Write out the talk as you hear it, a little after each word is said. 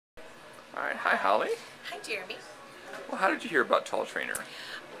All right. Hi, Holly. Hi, Jeremy. Well, how did you hear about Tall Trainer?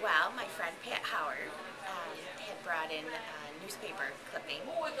 Well, my friend Pat Howard had brought in a newspaper clipping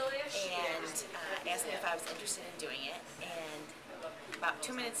and asked me if I was interested in doing it. And about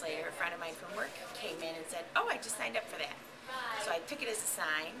 2 minutes later, a friend of mine from work came in and said, "Oh, I just signed up for that." So I took it as a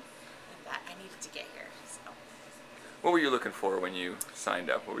sign and thought I needed to get here. So, What were you looking for when you signed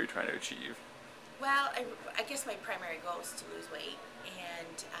up? What were you trying to achieve? well, I guess my primary goal is to lose weight,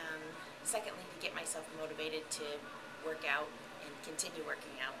 and secondly, to get myself motivated to work out and continue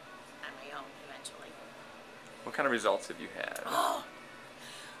working out on my own eventually. What kind of results have you had? Oh,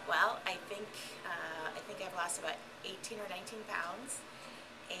 well, I think I've lost about 18 or 19 pounds,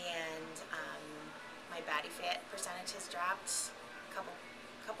 and my body fat percentage has dropped a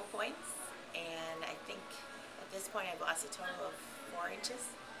couple points, and I think at this point I've lost a total of 4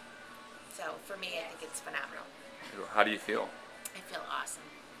 inches. So for me, I think it's phenomenal. How do you feel? I feel awesome.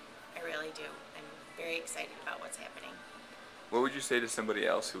 I really do. I'm very excited about what's happening. What would you say to somebody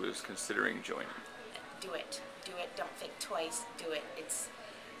else who is considering joining? Do it. Do it. Don't think twice. Do it.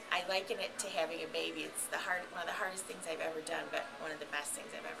 I liken it to having a baby. It's one of the hardest things I've ever done, but one of the best things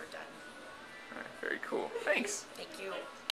I've ever done. All right, very cool. Thanks. Thank you.